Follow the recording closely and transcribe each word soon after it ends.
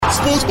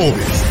Sports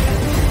Orbit.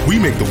 We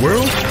make the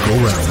world go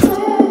round.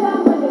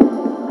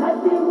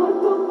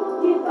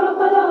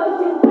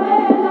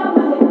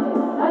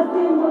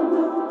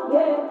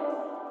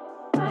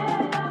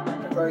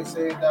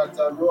 Saying that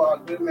no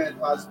agreement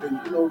has been,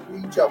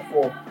 reached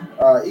for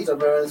each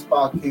severance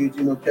package,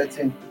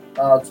 getting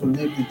to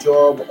leave the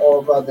job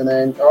of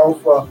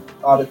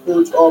the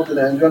coach of the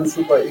Nigerian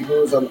Super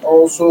Eagles, and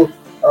also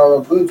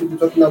going to be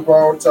talking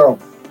about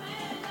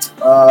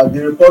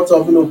the report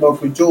of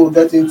Buffy Joe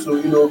getting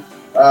to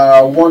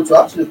want to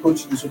actually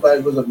coach the Super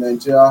Eagles of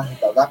Nigeria.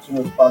 That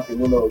actually was sparked a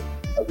lot of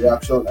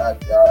reaction at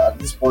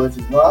this point.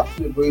 It's not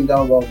actually going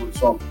down well with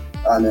some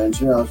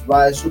Nigerians.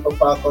 Why Super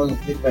Falcons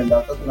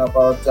defender talking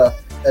about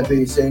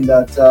Ebe saying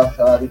that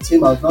the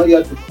team has not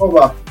yet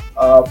recovered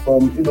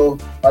from them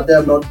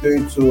not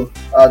going to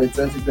the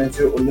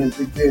 2020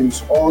 Olympic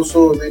Games.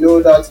 Also, we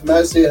know that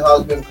Messi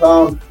has been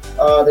crowned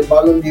the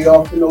Ballon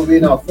d'Or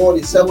winner for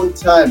the seventh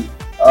time.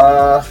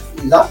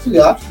 He's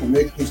actually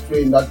make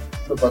history in that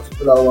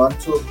particular one.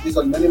 So these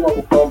and many more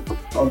will come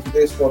on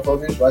today's Sport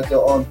Office right here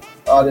on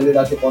the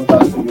Leadership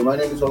Podcast Studio. My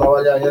name is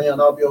Olawale Ayeni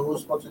and I'll be your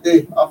host for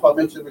today. Alpha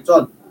makes a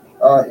return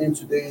in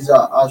today's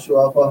show.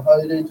 Alpha, how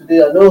are you doing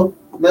today? I know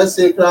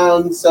Messi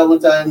crowned 7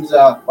 times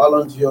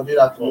Ballon d'Or. Did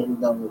actually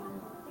good down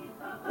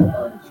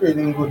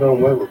Feeling good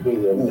on where we're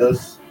going. I'm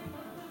just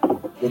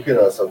looking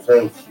at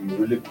sometimes you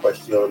really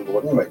question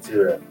what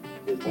criteria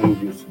is being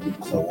used to give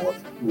this award.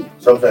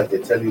 Sometimes they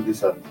tell you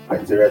these are the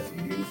criteria to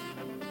use.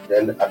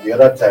 Then at the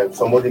other time,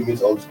 somebody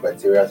meets all these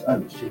criteria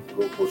and the ship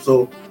go for.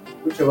 So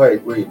whichever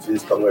way it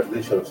is,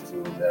 congratulations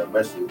to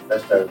Messi.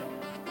 First time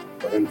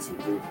for him to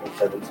do it for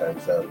 7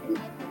 times.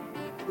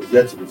 It's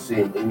yet to be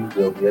seen if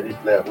there will be any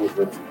player who is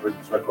going to break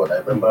this record. I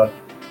remember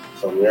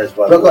some years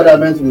back. Record are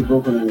meant to be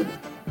broken.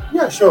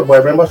 Yeah, sure, but I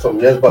remember some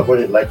years back when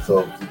it likes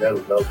of Zidane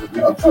Ronaldo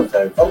did it 2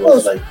 times. Of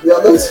course, like, we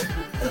are going to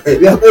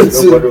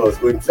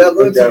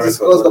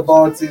discuss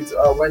about it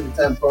when the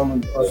time comes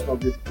in the course of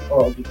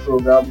the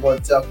program.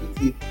 But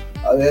quickly,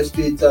 let's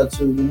straight to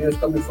the news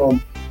coming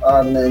from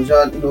the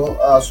Nigerian,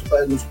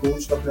 Super Eagles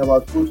coach, talking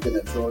about Coach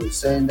Gernot Rohr,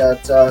 saying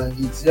that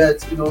he's yet,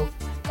 to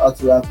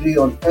agree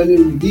on any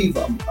relief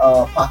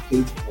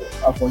package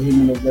for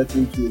him,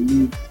 getting to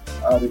leave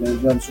the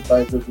Nigerian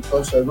Super Eagles,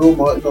 because a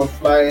rumor,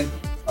 flying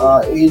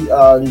in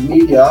the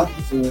media,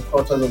 in the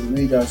quarters of the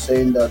media,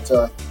 saying that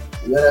the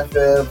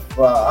NFF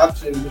are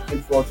actually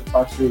looking forward to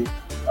partly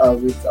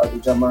with the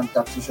German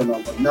tactician.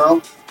 But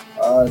now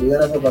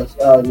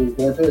the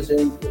NFF is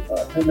saying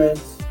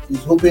Clemens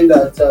is hoping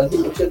that he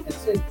will check the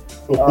team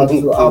to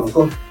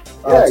AFCON.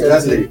 Yeah,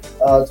 exactly.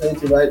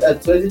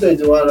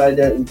 2021 right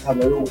there in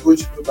Cameroon,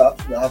 which could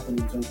actually happen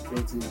in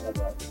 2020 in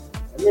Cameroon.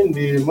 I mean,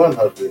 the man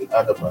has been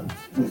adamant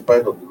in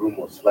spite of the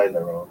rumors flying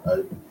around.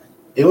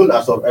 Even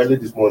as of early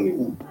this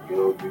morning,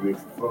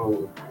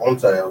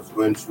 once I was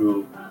going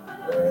through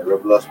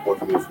regular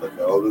sport news like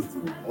I always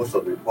do, most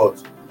of the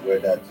reports were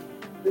that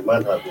the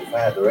man has been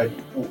fired already.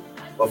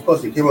 Of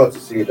course, he came out to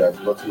say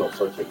that nothing of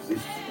such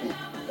exists.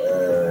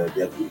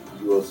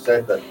 He was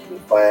said that he's been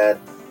fired,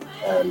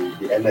 and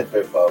the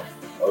NFF have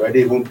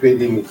already even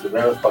paid him his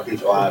severance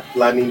package or are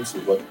planning to,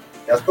 but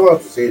he has come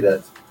out to say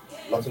that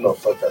nothing of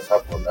such has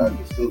happened and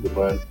he's still the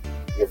man.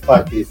 In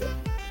fact, he's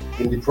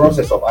in the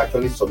process of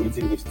actually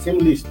submitting his team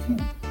list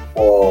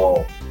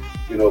for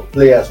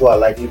players who are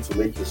likely to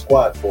make his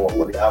squad for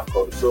the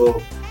AFCON.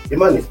 So the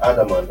man is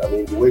adamant. I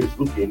mean, the way he's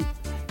looking,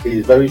 he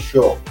is very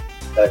sure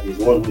that he's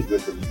the one who's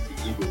going to lead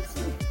the Eagles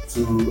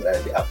to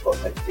the AFCON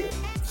next year.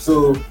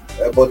 So,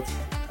 but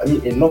I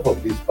mean, enough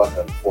of this back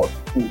and forth.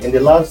 In the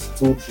last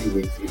 2-3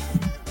 weeks, it's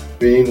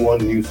been one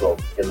news of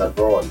Gernot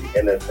Rohr and the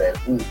NFF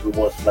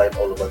rumors flying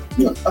all over.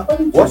 The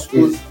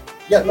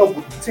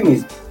thing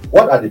is,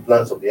 what are the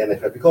plans of the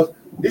NFF? Because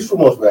these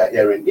rumors we are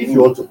hearing, if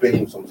you want to pay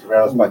him some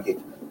severance package,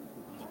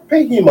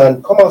 pay him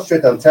and come out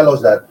straight and tell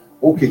us that,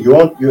 okay, you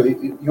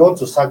want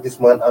to sack this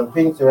man and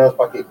pay him severance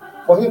package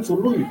for him to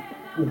leave.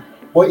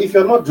 But if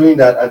you're not doing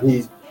that and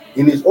he's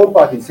in his own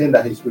part, he's saying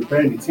that he's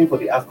preparing the team for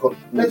the AFCON,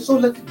 so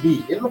let it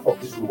be. Enough of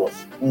these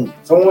rumors.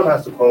 Someone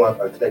has to come out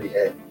and clear the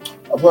air.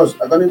 Of course,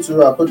 according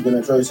to Coach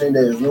Gernot Rohr, saying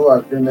there is no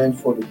agreement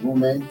for the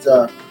moment.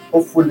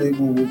 Hopefully,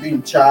 we will be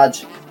in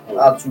charge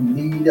to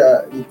lead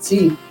the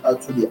team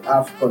to the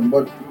AFCON.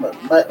 But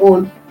my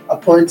own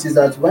point is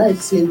that why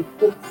is saying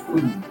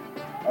hopefully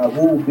we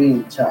will be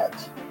in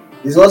charge?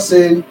 He's not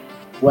saying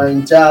we're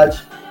in charge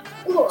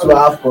to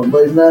AFCON,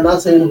 but he's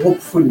not saying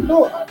hopefully.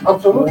 No,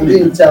 absolutely. We'll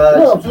be in charge.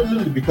 No,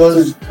 absolutely.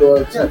 Because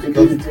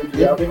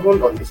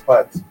even on his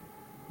part,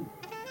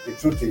 the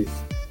truth is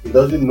he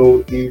doesn't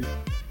know if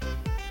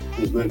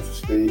he's going to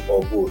stay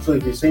or go. So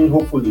if he's saying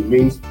hopefully,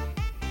 means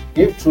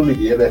if truly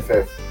the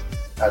NFF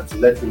had to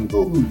let him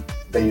go,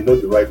 then you know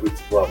the right way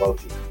to go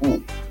about it.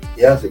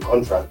 He has a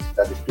contract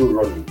that is still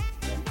running.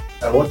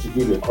 And what you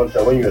do in a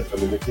contract, when you're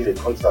terminating a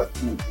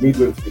contract,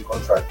 midway into the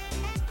contract,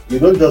 you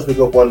don't just wake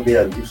up one day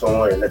and give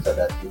someone a letter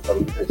that you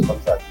terminated his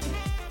contract.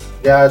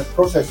 There are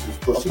processes,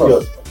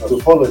 procedures to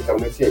follow in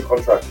terminating a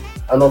contract.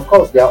 And of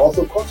course, there are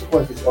also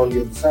consequences on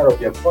the side of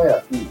the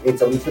employer in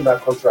terminating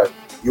that contract.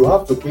 you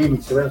have to pay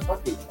his severance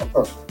package. Of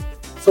course.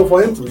 So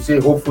for him to say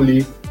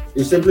hopefully,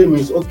 it simply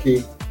means,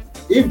 okay,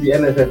 if the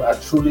NFF are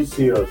truly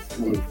serious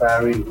in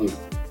firing him,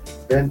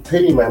 then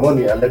pay me my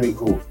money and let me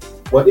go.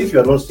 But if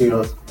you're not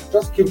serious,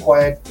 just keep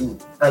quiet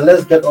and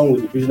let's get on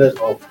with the business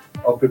of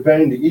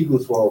preparing the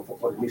Eagles for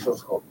the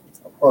Nations Cup.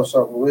 Of course,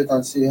 we'll wait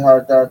and see how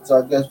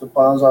that gets to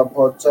pans out.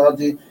 But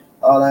the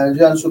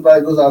Nigerian Super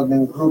Eagles have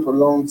been grouped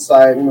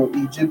alongside,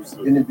 Egypt,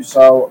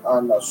 Guinea-Bissau,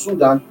 and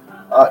Sudan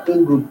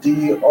in Group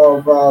D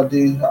of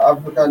the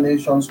African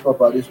Nations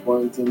Cup at this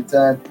point in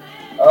time.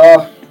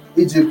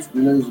 Egypt,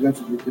 is going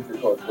to be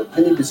difficult, but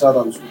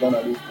Guinea-Bissau and Sudan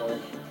at this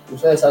point. We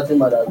saw a certain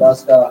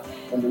Madagascar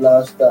in the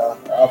last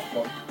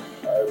AFCON.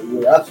 We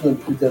were actually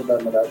defeated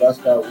by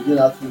Madagascar. We didn't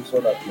actually saw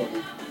that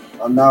coming.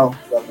 And now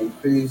we have been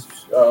faced,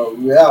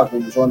 we have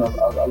been drawn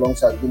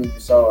alongside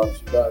Guinea-Bissau and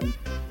Sudan.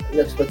 Are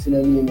you expecting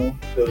any,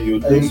 So you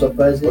any think,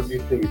 surprises? what do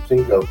you think? You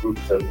think our group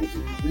is an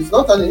easy? It's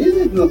not an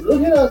easy group.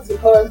 Looking at the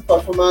current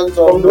performance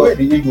From of the way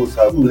the Eagles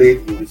have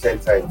played in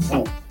recent times,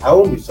 I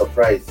won't be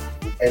surprised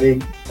with any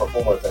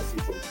performance I see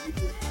from the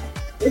Eagles.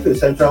 If the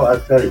Central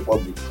African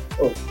Republic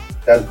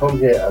can come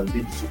here and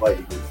beat the Super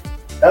Eagles,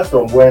 that's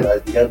from when I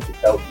began to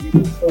count the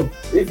Eagles.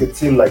 If a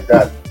team like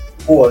that,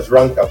 who was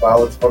ranked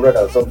about 100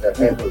 and something, I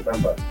can't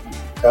remember,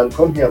 can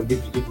come here and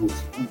beat the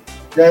Eagles,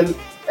 then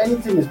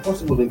anything is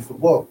possible in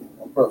football.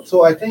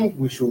 So I think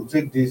we should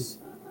take this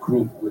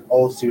group with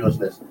all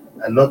seriousness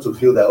and not to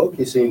feel that,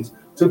 okay, since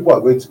two people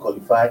are going to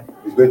qualify,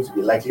 it's going to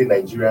be likely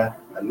Nigeria,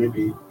 and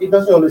maybe it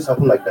doesn't always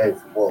happen like that in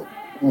football.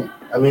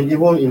 I mean,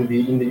 even in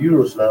the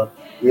Euros now,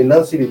 we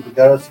now see the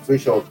precarious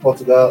situation of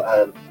Portugal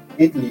and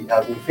Italy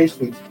have been faced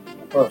with.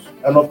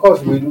 And of course,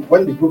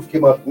 when the groups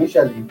came out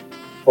initially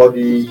for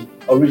the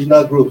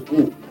original group,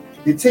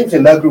 the teams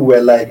in that group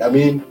were like, I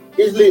mean,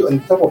 easily on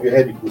the top of your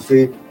head, you could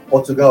say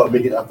Portugal will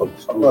make it out of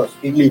this group,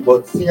 Italy,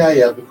 but see how it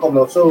has become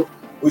now. So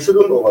we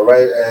shouldn't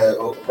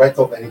write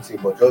off anything,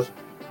 but just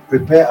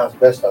prepare as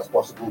best as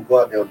possible,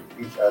 go out there on the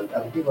pitch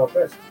and give our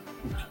best.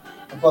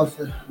 Of course,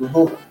 we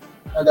hope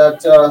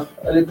that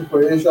early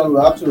preparation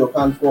will actually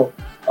account for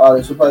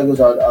the Super Eagles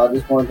at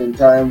this point in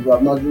time. We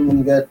have not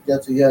even get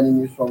to hear any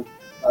news from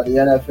the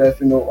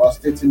NFF,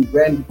 stating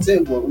when the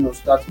team will,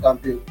 start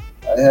campaign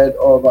ahead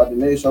of the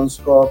Nations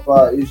Cup.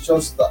 It's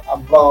just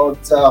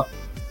about,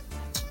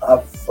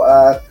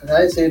 can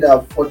I say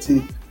that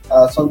 40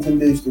 something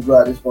days to go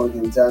at this point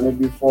in time,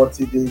 maybe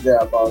 40 days there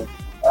about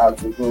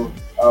to go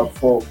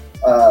for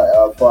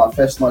our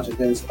first match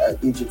against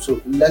Egypt.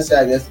 So let's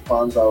say I guess the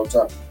fans out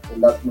in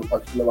that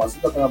particular one.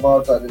 Still talking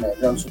about the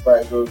Nigerian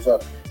Super Eagles,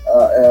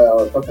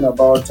 talking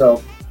about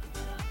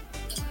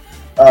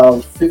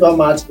FIFA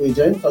match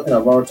agent, talking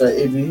about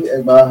AB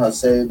Egba has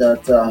said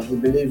that he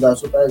believes that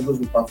Super Eagles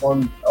will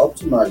perform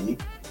optimally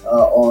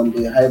on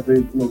the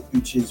hybrid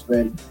pitches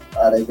when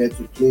they get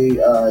to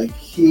play.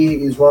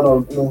 He is one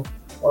of the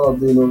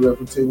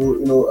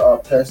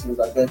reputable persons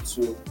that get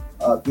to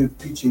build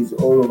pitches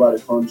all over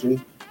the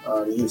country.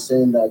 He's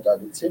saying that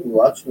the team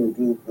will actually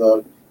do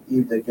well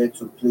if they get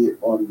to play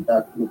on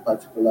that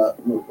particular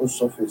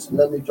surface.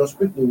 Let me just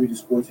quickly read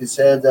this quote. He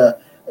said,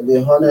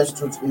 the honest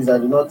truth is I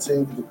do not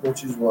think the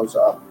coaches was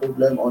a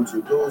problem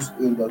until those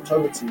in the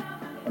authority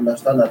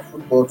understand that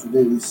football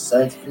today is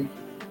scientific.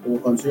 They will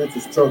continue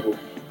to struggle.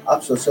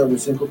 Ask yourself a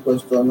simple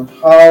question: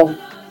 how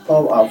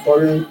come our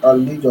foreign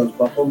legions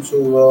perform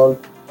so well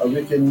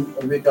week in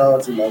week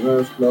out in our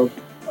various clubs,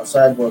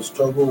 aside but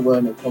struggle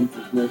when it comes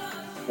to play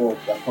for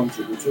their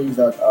country? The truth is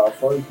that our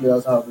foreign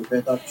players have a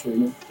better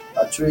training,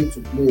 are trained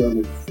to play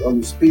on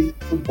the speed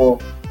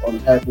football on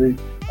hybrid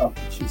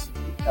pitches.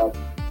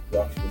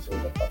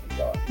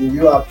 Do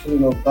you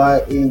actually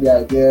buy in the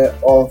idea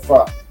of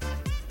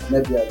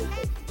maybe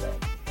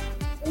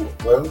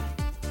Well,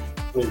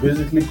 it's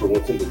basically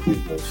promoting the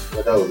business,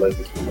 whether I would like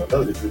it or not.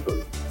 That's the truth of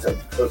it.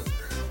 Because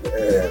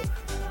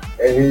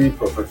any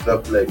professional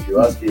player, if you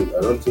ask him,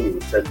 I don't think he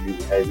will tell you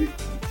the hybrid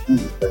pitch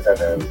is better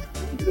than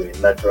a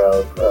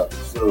natural grass.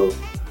 So,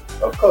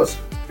 of course,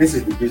 this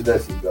is the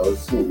business he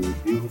does. He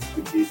builds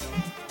pitches,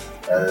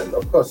 and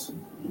of course,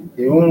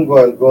 he won't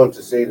go on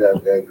to say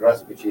that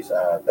grass pitches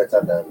are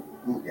better than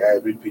the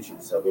hybrid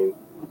pitches. I mean,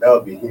 that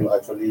would be him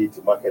actually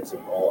the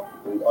marketing, or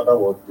in other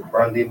words, the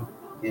branding.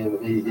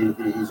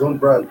 His own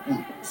brand.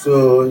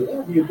 So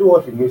you do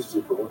what he needs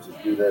to promote his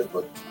business,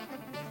 but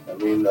I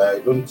mean, I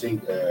don't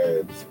think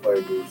the Super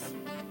Eagles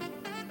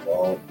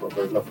or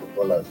professional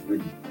footballers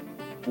really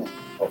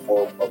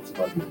perform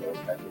optimally on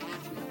hybrid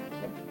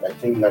pitches. I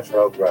think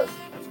natural grass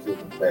is still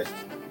the best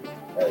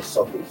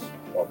surface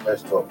or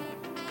best turf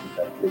you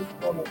can play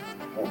football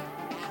on.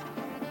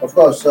 Of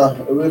course,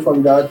 away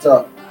from that,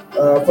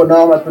 for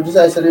now, my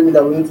producer is telling me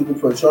that we need to go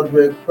for a short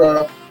break.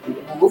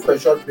 We'll go for a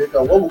short break,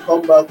 and when we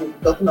come back, we'll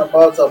be talking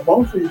about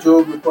Bonfrey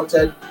Job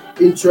reported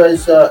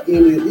interest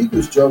in the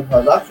Eagles job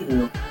has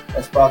actually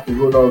sparked a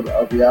whole lot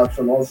of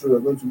reaction. Also, we're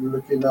going to be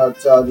looking at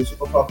the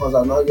Super Falcons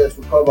are not yet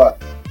recovered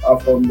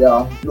from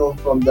them,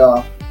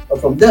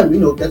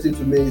 getting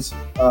to miss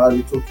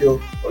the Tokyo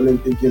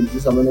Olympic Games. This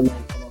is a minimum.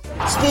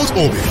 Sports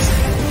Orbit.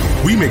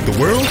 We make the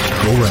world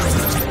go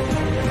round.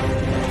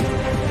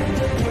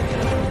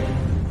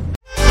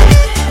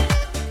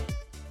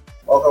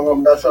 come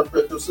from that short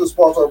break to still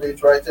sport of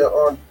it right here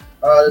on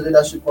the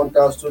Leadership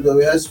Podcast Studio.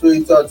 We head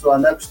straight to our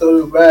next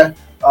story where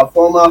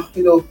former,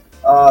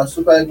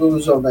 Super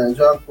Eagles of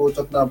Nigeria coach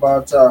talking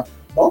about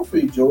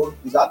Humphrey Joe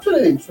is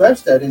actually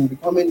interested in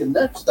becoming the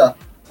next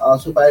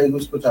Super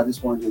Eagles coach at this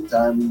point in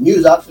time.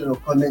 News actually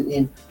coming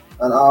in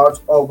and out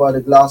over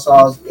the glass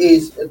house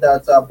is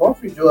that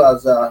Humphrey Joe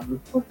has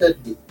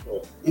reportedly,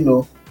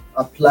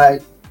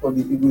 applied for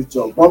the Eagles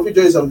job. Humphrey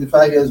Joe is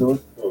 75 years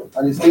old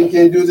and he's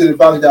thinking due to the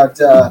fact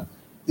that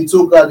he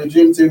took the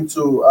dream team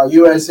to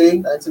USA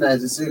in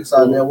 1996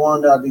 and they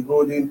won the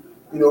golden,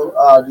 the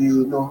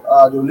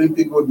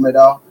Olympic gold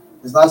medal.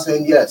 He's not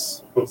saying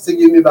yes. Still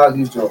give me back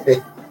this job.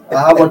 I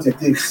have what it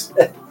takes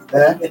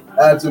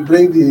to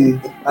bring the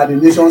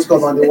Nations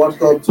Cup and the World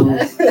Cup to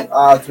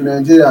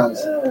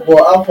Nigerians.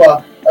 But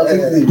Alpha, I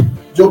think the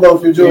job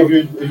of your job.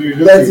 If you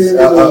notice,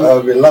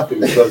 I've been laughing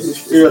because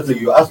seriously,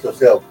 you ask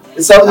yourself.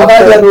 It's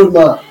 75-year-old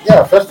man.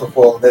 Yeah, first of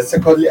all, then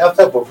secondly,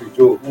 after Buffy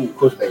Joe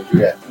coached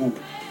Nigeria,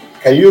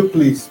 can you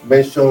please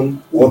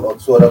mention one or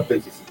two other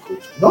places he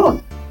coached?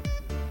 None.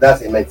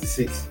 That's in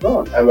 96.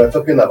 None. And we're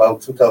talking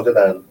about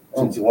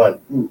 2021.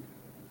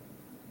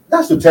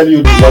 That's to tell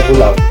you the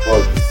level of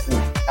football.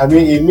 I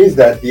mean, it means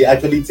that he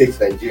actually takes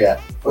Nigeria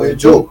for a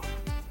joke.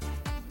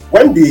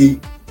 When the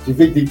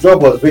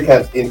job was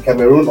vacant in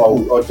Cameroon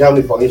or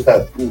Germany, for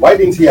instance, why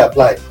didn't he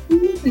apply?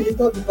 He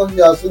thought because he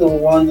has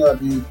won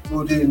the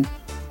golden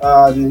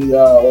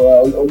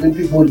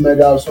Olympic gold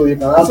medal, so he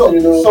can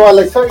actually So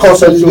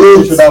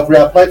Alexander should have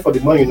reapplied for the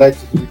Man United,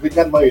 the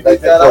vacant Man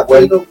United job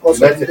when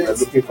United were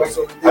looking for it.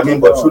 I mean,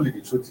 but truly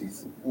the truth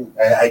is,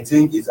 I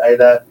think it's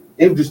either,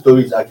 if this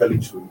story is actually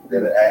true,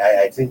 then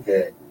I think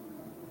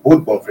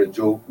both Humphrey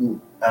Joe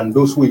and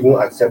those who even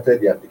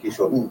accepted the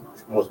application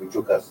must be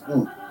jokers.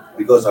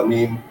 Because I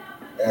mean,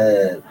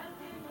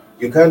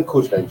 you can't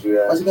coach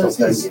Nigeria. As you can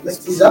see,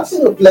 he's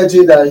actually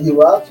pledging that he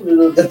will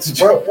actually get to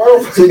join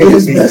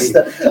his best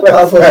for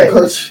the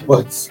coach.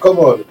 But come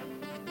on,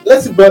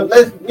 let's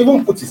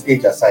even put his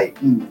age aside.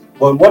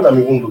 But what I'm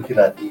even looking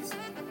at is,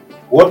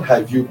 what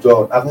have you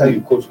done after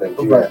you coached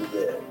Nigeria?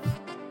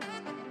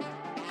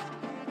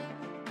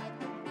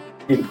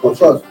 In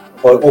coaching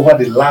for over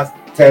the last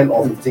 10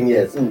 or 15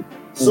 years.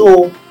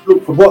 So,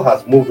 look, football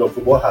has moved on,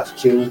 football has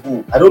changed.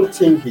 I don't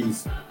think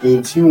he's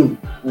in tune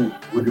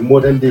with the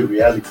modern day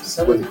reality.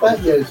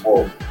 75 years.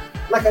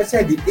 Like I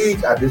said, the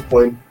age at this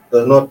point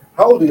does not.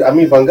 How old is, I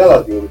mean, Van Gaal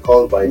has been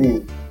recalled by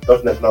the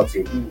Dutch national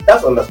team.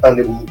 That's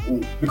understandable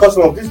because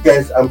some of these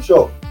guys, I'm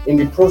sure, in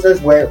the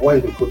process where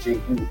he's been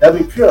coaching, there have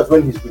been periods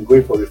when he's been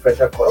going for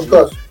refresher courses. Of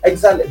course.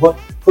 Exactly. But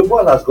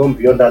football has gone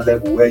beyond that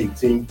level where you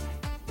think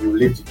you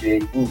live the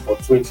game for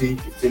 20,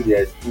 15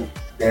 years,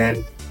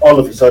 then all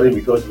of a sudden,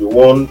 because you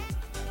won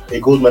a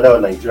gold medal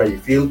in Nigeria, you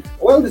feel,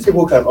 well, these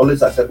people can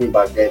always accept me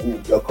back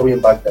then. You're coming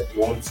back that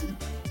you want to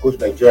coach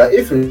Nigeria.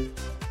 If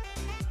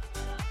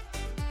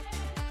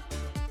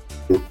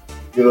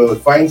you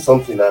find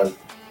something and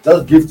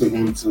just give to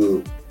him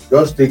to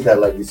just take her,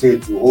 like you say,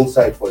 to hold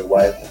side for a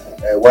while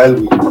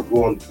we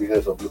go on the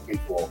business of looking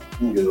for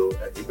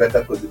a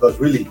better coach. Because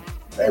really,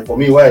 for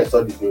me, when I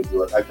saw this news, it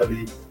was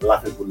actually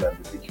laughable and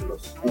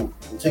ridiculous. I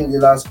think the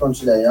last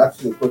country that he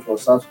actually coached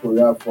was South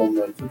Korea from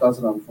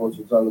 2004 to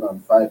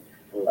 2005.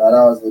 That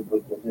was the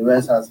good. The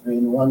rest has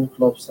been one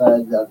club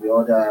side and the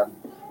other, and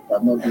there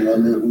have not been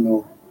any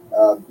good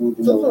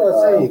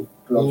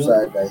club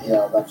side that he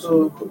has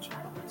actually coached.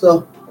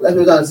 So let's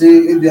wait and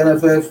see if the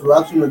NFF will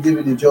actually give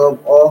you the job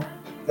or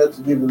get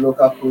to give the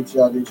local coach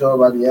the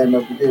job at the end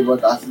of the day.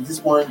 But at this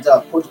point,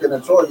 Coach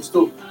Gernot Rohr is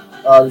still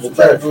the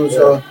Super Eagles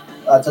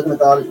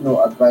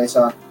technical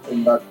advisor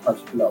in that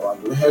particular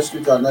one. We head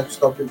straight to our next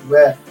topic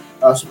where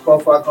Super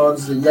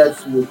Falcons yet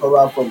to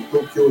recover from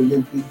Tokyo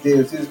Olympic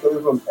Games. This is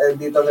coming from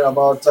LD talking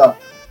about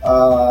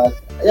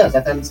yes,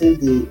 I can say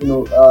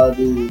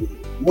the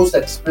most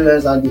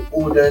experienced and the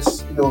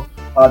oldest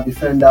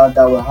defender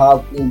that we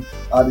have in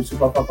the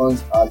Super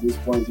Falcons at this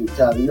point in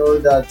time. You know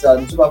that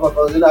the Super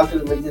Falcons didn't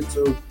actually make it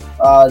to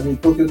the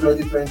Tokyo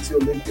 2020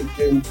 Olympic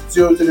Games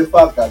due to the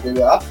fact that they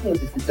were actually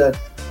defeated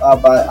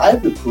by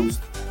Ivory Coast,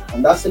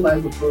 and that same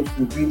Ivory Coast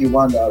will be the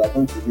one that are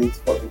going to wait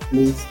for the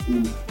place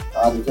in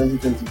the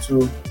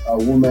 2022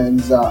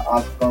 Women's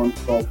AFCON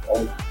Cup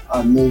of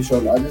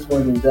Nations. At this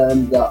point in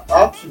time, they are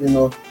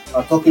actually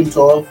talking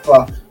tough.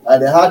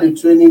 They had a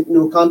training,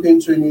 campaign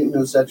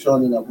training,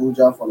 section in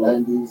Abuja for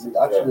 9 days. It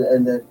actually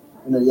ended,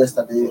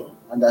 yesterday,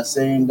 and they're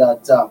saying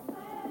that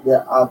they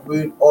are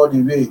going all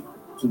the way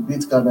to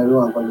beat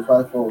Cameroon and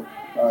qualify for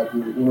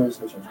the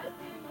Women's Nations Cup.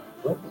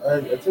 Well,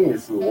 I think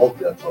it's to walk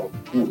their talk.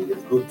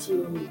 It's good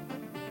to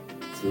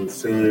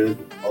say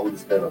all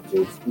these kind of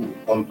things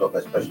on top,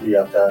 especially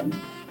after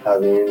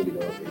having a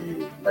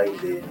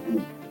 9-day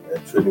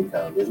training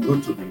camp. It's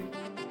good to be.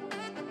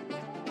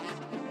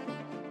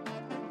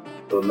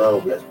 So now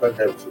we expect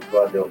them to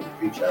go out there on the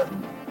pitch and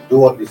do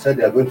what they said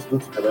they are going to do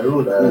to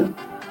Cameroon and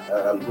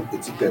book a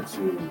ticket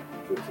to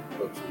the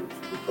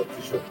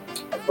competition.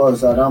 Of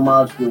course, that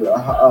match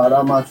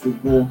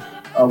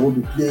will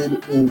be played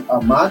in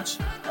March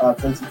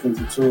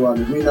 2022,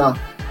 and the winner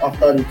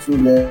after the two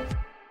legs.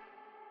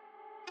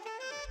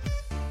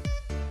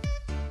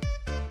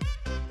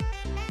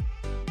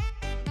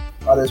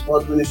 At the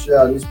sports ministry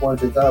at this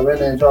point in time, when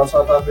Nigeria and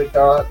South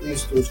Africa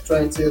is to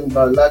strengthen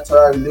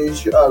bilateral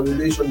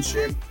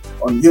relationship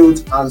on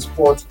youth and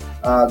sport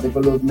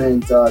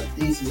development.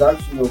 This is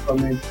actually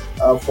coming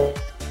from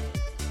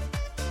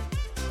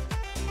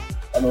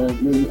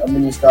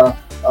Minister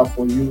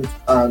for Youth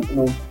and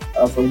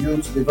for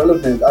Youth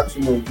Development.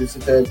 Actually,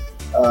 visited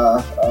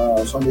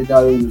Sunday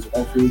Dario's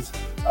office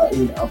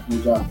in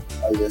Abuja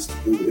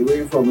yesterday.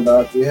 Away from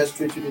that, we head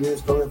straight to the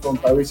news coming from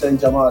Paris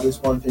Saint-Germain at this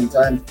point in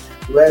time,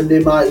 where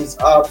Neymar is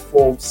out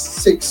for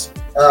 6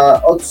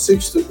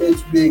 to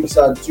 8 weeks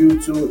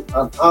due to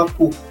an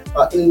ankle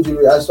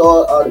injury. I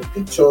saw the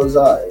pictures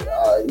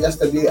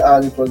yesterday,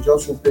 and it was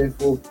just so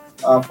painful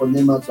for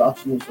Neymar to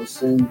actually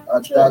sustain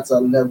at that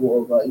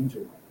level of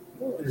injury.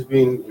 It's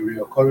been a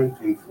recurring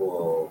thing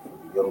for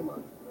the young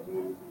man. I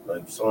mean,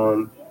 my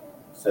son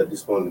said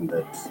this morning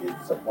that he's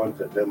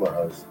disappointed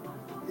Neymar is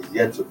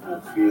yet to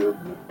fulfill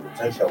the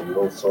potential we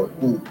all saw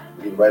him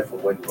right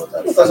from when he was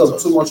at because of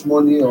too much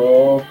money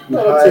or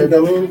Neymar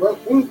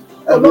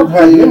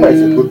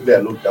is a good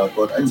player, no doubt,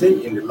 but I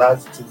think in the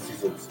last 2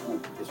 seasons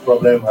his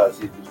problem has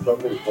been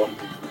struggling with one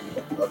thing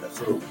or the other.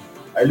 So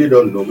I really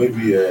don't know.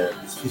 Maybe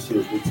his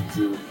physios need to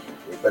do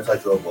a better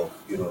job of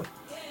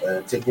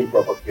taking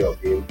proper care of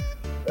him.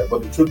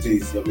 But the truth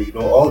is,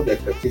 all the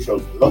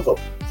expectations,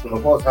 some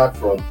of us had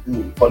for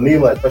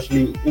Neymar,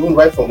 especially even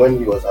right from when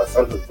he was at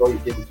Santos before he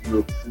came to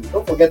Europe.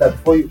 Don't forget that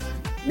before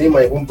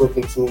Neymar even broke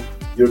into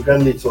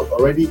European leagues, was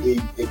already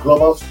a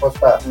global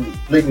superstar,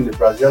 playing in the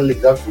Brazilian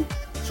league. That to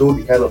show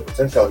the kind of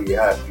potential he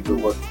had.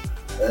 But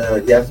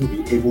he hasn't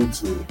been able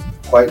to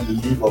quite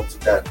live up to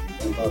that.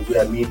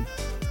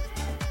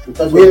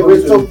 Because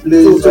we're so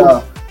plays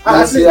and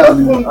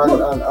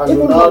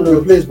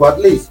Ronaldo plays, but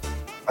at least.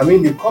 I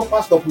mean, the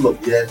past couple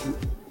of years,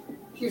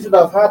 he should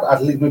have had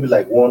at least maybe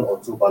like 1 or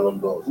 2 Ballon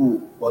d'Ors.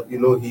 But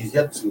he's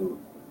yet to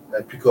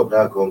pick up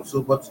that gong.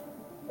 So, but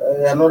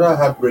another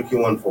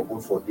heartbreaking one for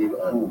both for him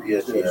and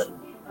PSG. Yes.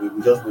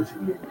 We just wish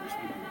him a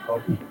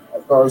recovery.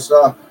 Of course,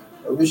 I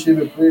wish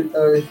him a quick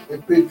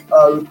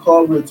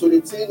recovery. To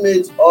the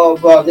teammates of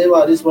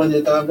Neymar this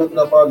morning, I'm talking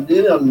about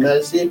Lionel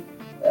Messi.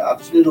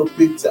 Actually,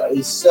 picked a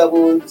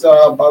 7th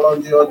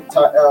Ballon d'Or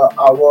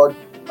award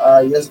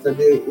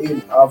yesterday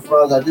in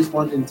France. At this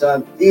point in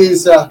time,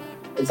 is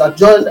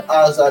adjourned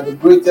as the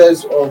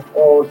greatest of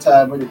all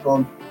time when it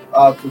comes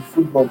to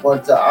football.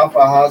 But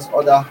Alpha has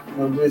other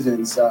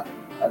reasons that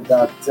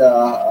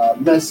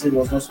Messi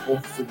was not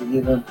supposed to be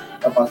given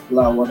a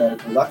particular award that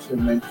it was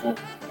actually meant for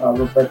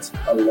Robert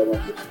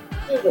Lewandowski.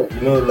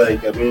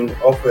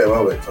 Often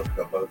when we're talking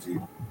about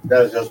it,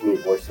 that's just me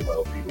voicing my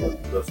opinion.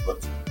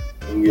 But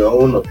in your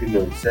own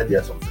opinion, you said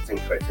there are some certain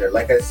criteria.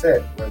 Like I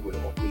said when we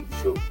were opening the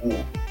show,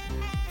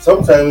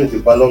 sometimes the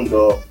Ballon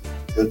d'Or,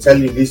 they'll tell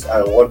you these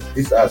are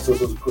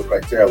social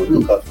criteria we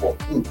look out for.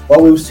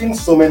 But we've seen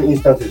so many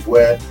instances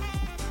where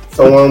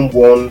someone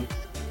won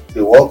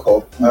the World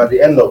Cup and at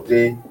the end of the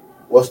day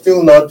was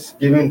still not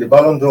given the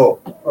Ballon d'Or.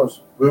 Of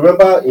course.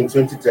 Remember in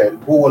 2010,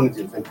 who won it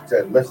in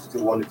 2010? Messi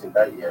still won it in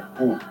that year.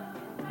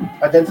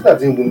 Argentina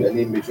didn't win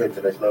any major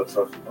international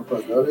trophy. Of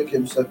course, they only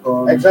came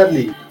second.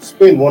 Exactly.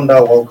 Spain won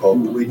that World Cup.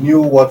 We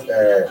knew what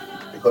the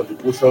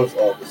contributions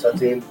of a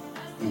certain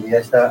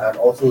Iniesta and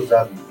also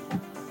Xavi.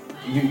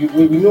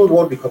 We know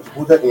what they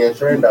contributed in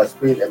ensuring that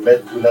Spain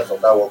emerged winners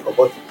of that World Cup.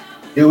 But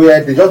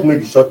they just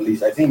made the short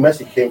list. I think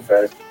Messi came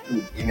first,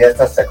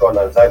 Iniesta second,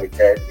 and Xavi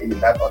third in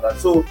that order.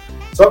 So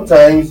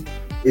sometimes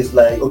it's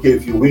like, okay,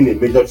 if you win a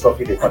major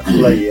trophy in a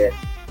particular year,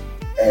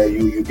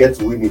 you get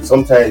to win it.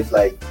 Sometimes,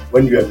 like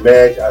when you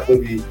emerge as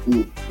maybe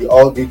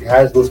the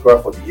highest goal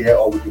scorer for the year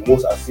or with the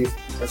most assists.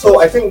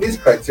 So I think these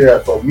criteria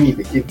for me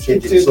they keep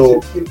changing.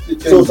 So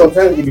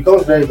sometimes it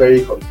becomes very,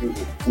 very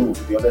confusing to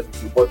be honest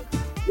with you. But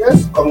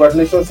yes,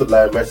 congratulations to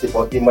Lionel Messi.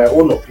 But in my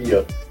own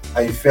opinion,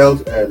 I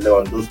felt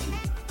Lewandowski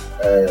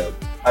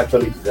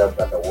actually deserved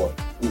that award.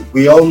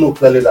 We all know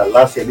clearly that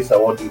last year this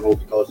award didn't hold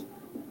because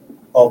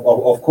of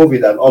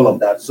COVID and all of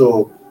that.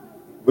 So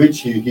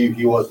which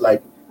he was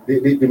like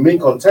the main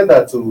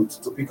contender to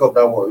pick up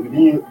that award.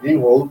 He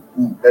didn't hold.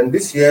 Then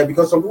this year,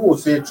 because some people will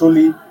say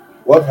truly,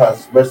 what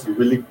has Messi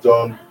really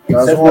done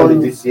exceptionally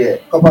this year?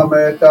 Copa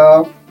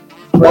America.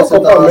 Copa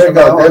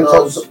America. Then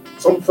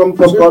some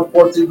got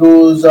 40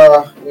 goals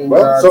in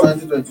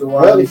 2021.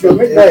 Well, if you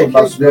make that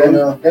case,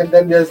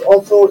 then there's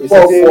also a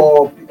certain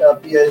for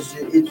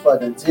PSG, 8 for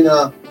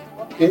Argentina.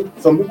 Okay.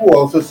 Some people will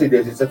also say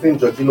there's a certain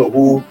Jorginho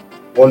who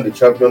won the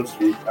Champions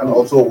League and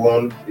also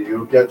won the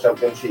European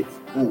Championships.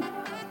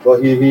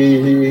 But he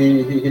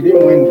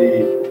didn't win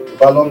the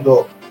Ballon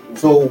d'Or.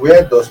 So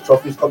where does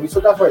trophies come in? So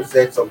that's why I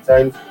said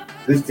sometimes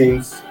these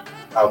things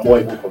are more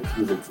even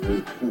confusing to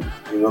me.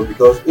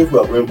 Because if we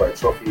are going by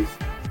trophies,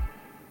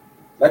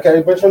 like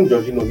I mentioned,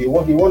 Jorginho, he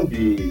won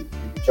the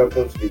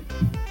Champions League.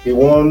 He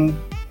won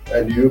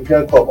the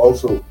European Cup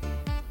also,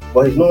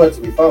 but he's nowhere to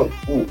be found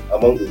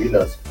among the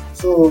winners.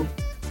 So,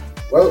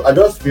 well, I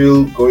just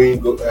feel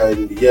in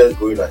the years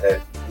going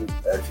ahead,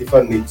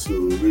 FIFA need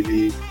to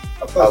really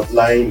Of course.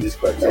 outline this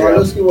criteria.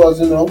 Lewandowski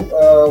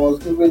was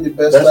given the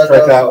best Best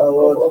striker striker,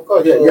 award. of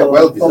course, yeah, So,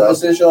 well deserved.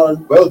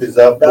 Compensation. Well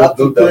deserved. They have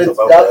No to doubt create,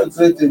 about they have to that.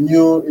 create a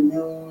new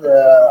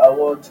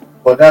award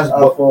But that's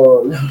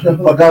for.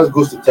 but that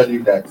goes to tell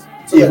you that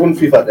even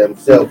FIFA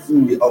themselves,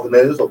 the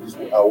organizers of this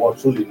award,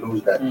 truly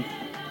knows that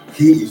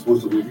he is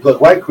supposed to be, because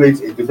why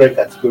create a different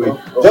category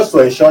just to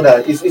ensure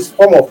that it's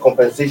form of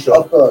compensation.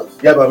 Of course.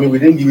 Yeah, but I mean, we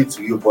didn't give it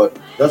to you, but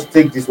just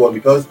take this one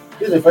because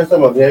this is the first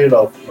time I'm hearing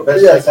of the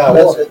best striker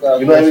award.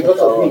 You know, because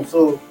of him.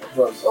 So,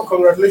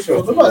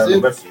 congratulations. So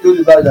Messi. Do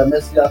the fact that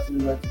Messi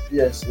actually went to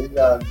PSG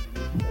and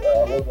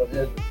what was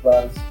it,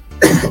 France.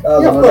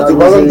 Yeah, of course, the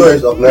Ballon d'Or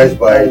is organized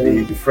by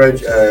the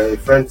French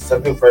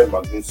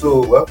magazine.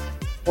 So, well,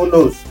 who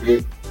knows?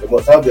 They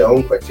must have their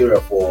own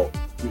criteria for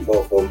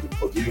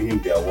giving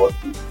him the award.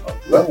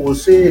 Well, we'll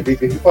see. The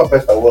FIFA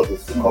Best Award will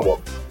still come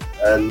up,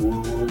 and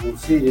we'll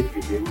see if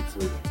he'll be able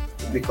to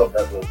pick up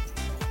that one.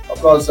 Of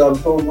course,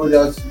 probably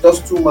there's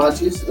just 2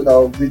 matches that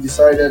will be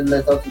decided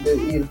later today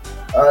in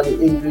the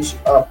English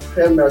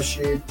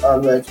Premiership,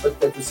 and we're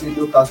expected to see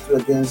Newcastle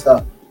against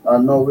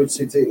Norwich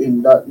City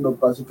in that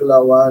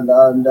particular one,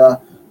 and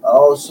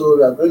also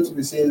we are going to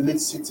be seeing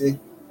Leeds City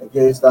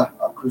against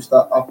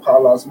Crystal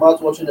Palace.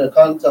 Matt watching a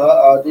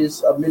counter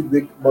this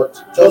midweek, but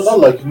just not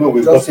like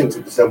we've got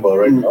into December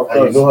already, and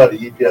you know how the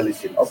EPL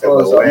is in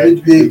December, where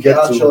midweek get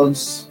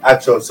actions.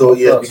 So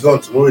he has begun.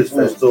 Tomorrow is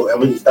first, so I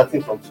mean, it's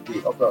starting from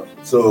today.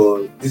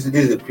 So this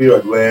is a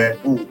period where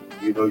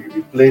you'll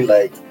be playing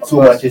like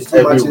 2 matches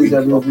every week.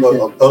 Of course,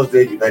 on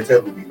Thursday,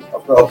 United will be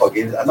up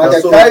against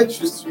Arsenal. Michael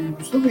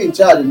should be in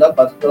charge in that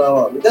particular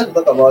one. We can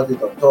talk about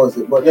it on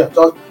Thursday, but yeah,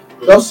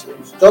 just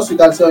you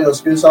can see on your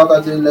screen: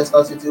 Southampton,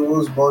 Leicester City,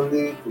 Wolves,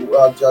 Burnley,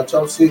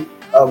 Chelsea,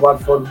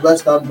 Watford,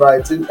 West Ham,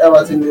 Brighton,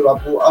 Everton,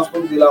 Liverpool,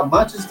 Aston Villa,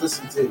 Manchester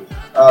City,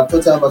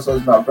 Tottenham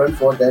versus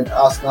Brentford. Then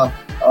Arsenal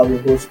will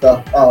host.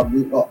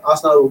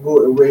 Arsenal will go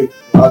away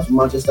to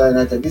Manchester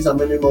United. These are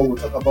many more. We'll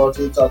talk about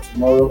it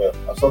tomorrow,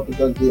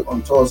 subsequently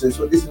on Thursday.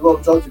 So this is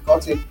what George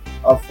cutting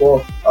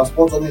for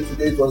Sports on Me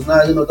today. It was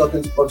nice,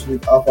 talking sports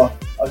with Alpha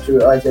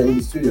actually right here in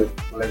the studio.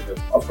 Pleasure.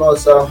 Of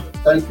course,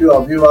 thank you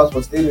our viewers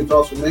for staying with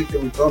us. We'll make it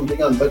return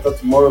bigger and better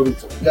tomorrow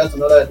with just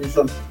another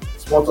edition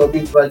Sports on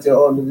Me right here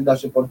on the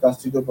Leadership Podcast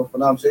Studio. But for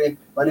now, I'm saying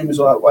my name is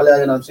Wale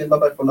and I'm saying bye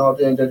bye for now.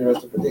 Enjoy the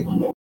rest of the day.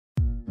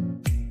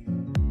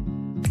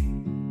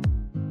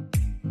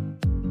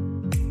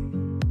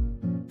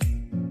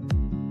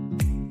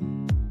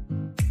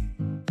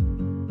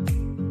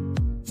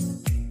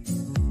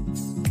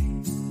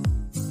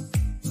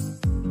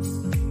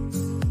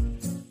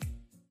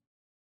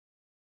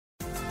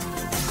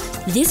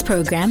 This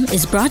program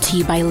is brought to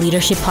you by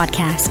Leadership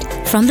Podcast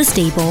from the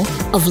stable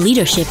of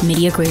Leadership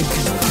Media Group.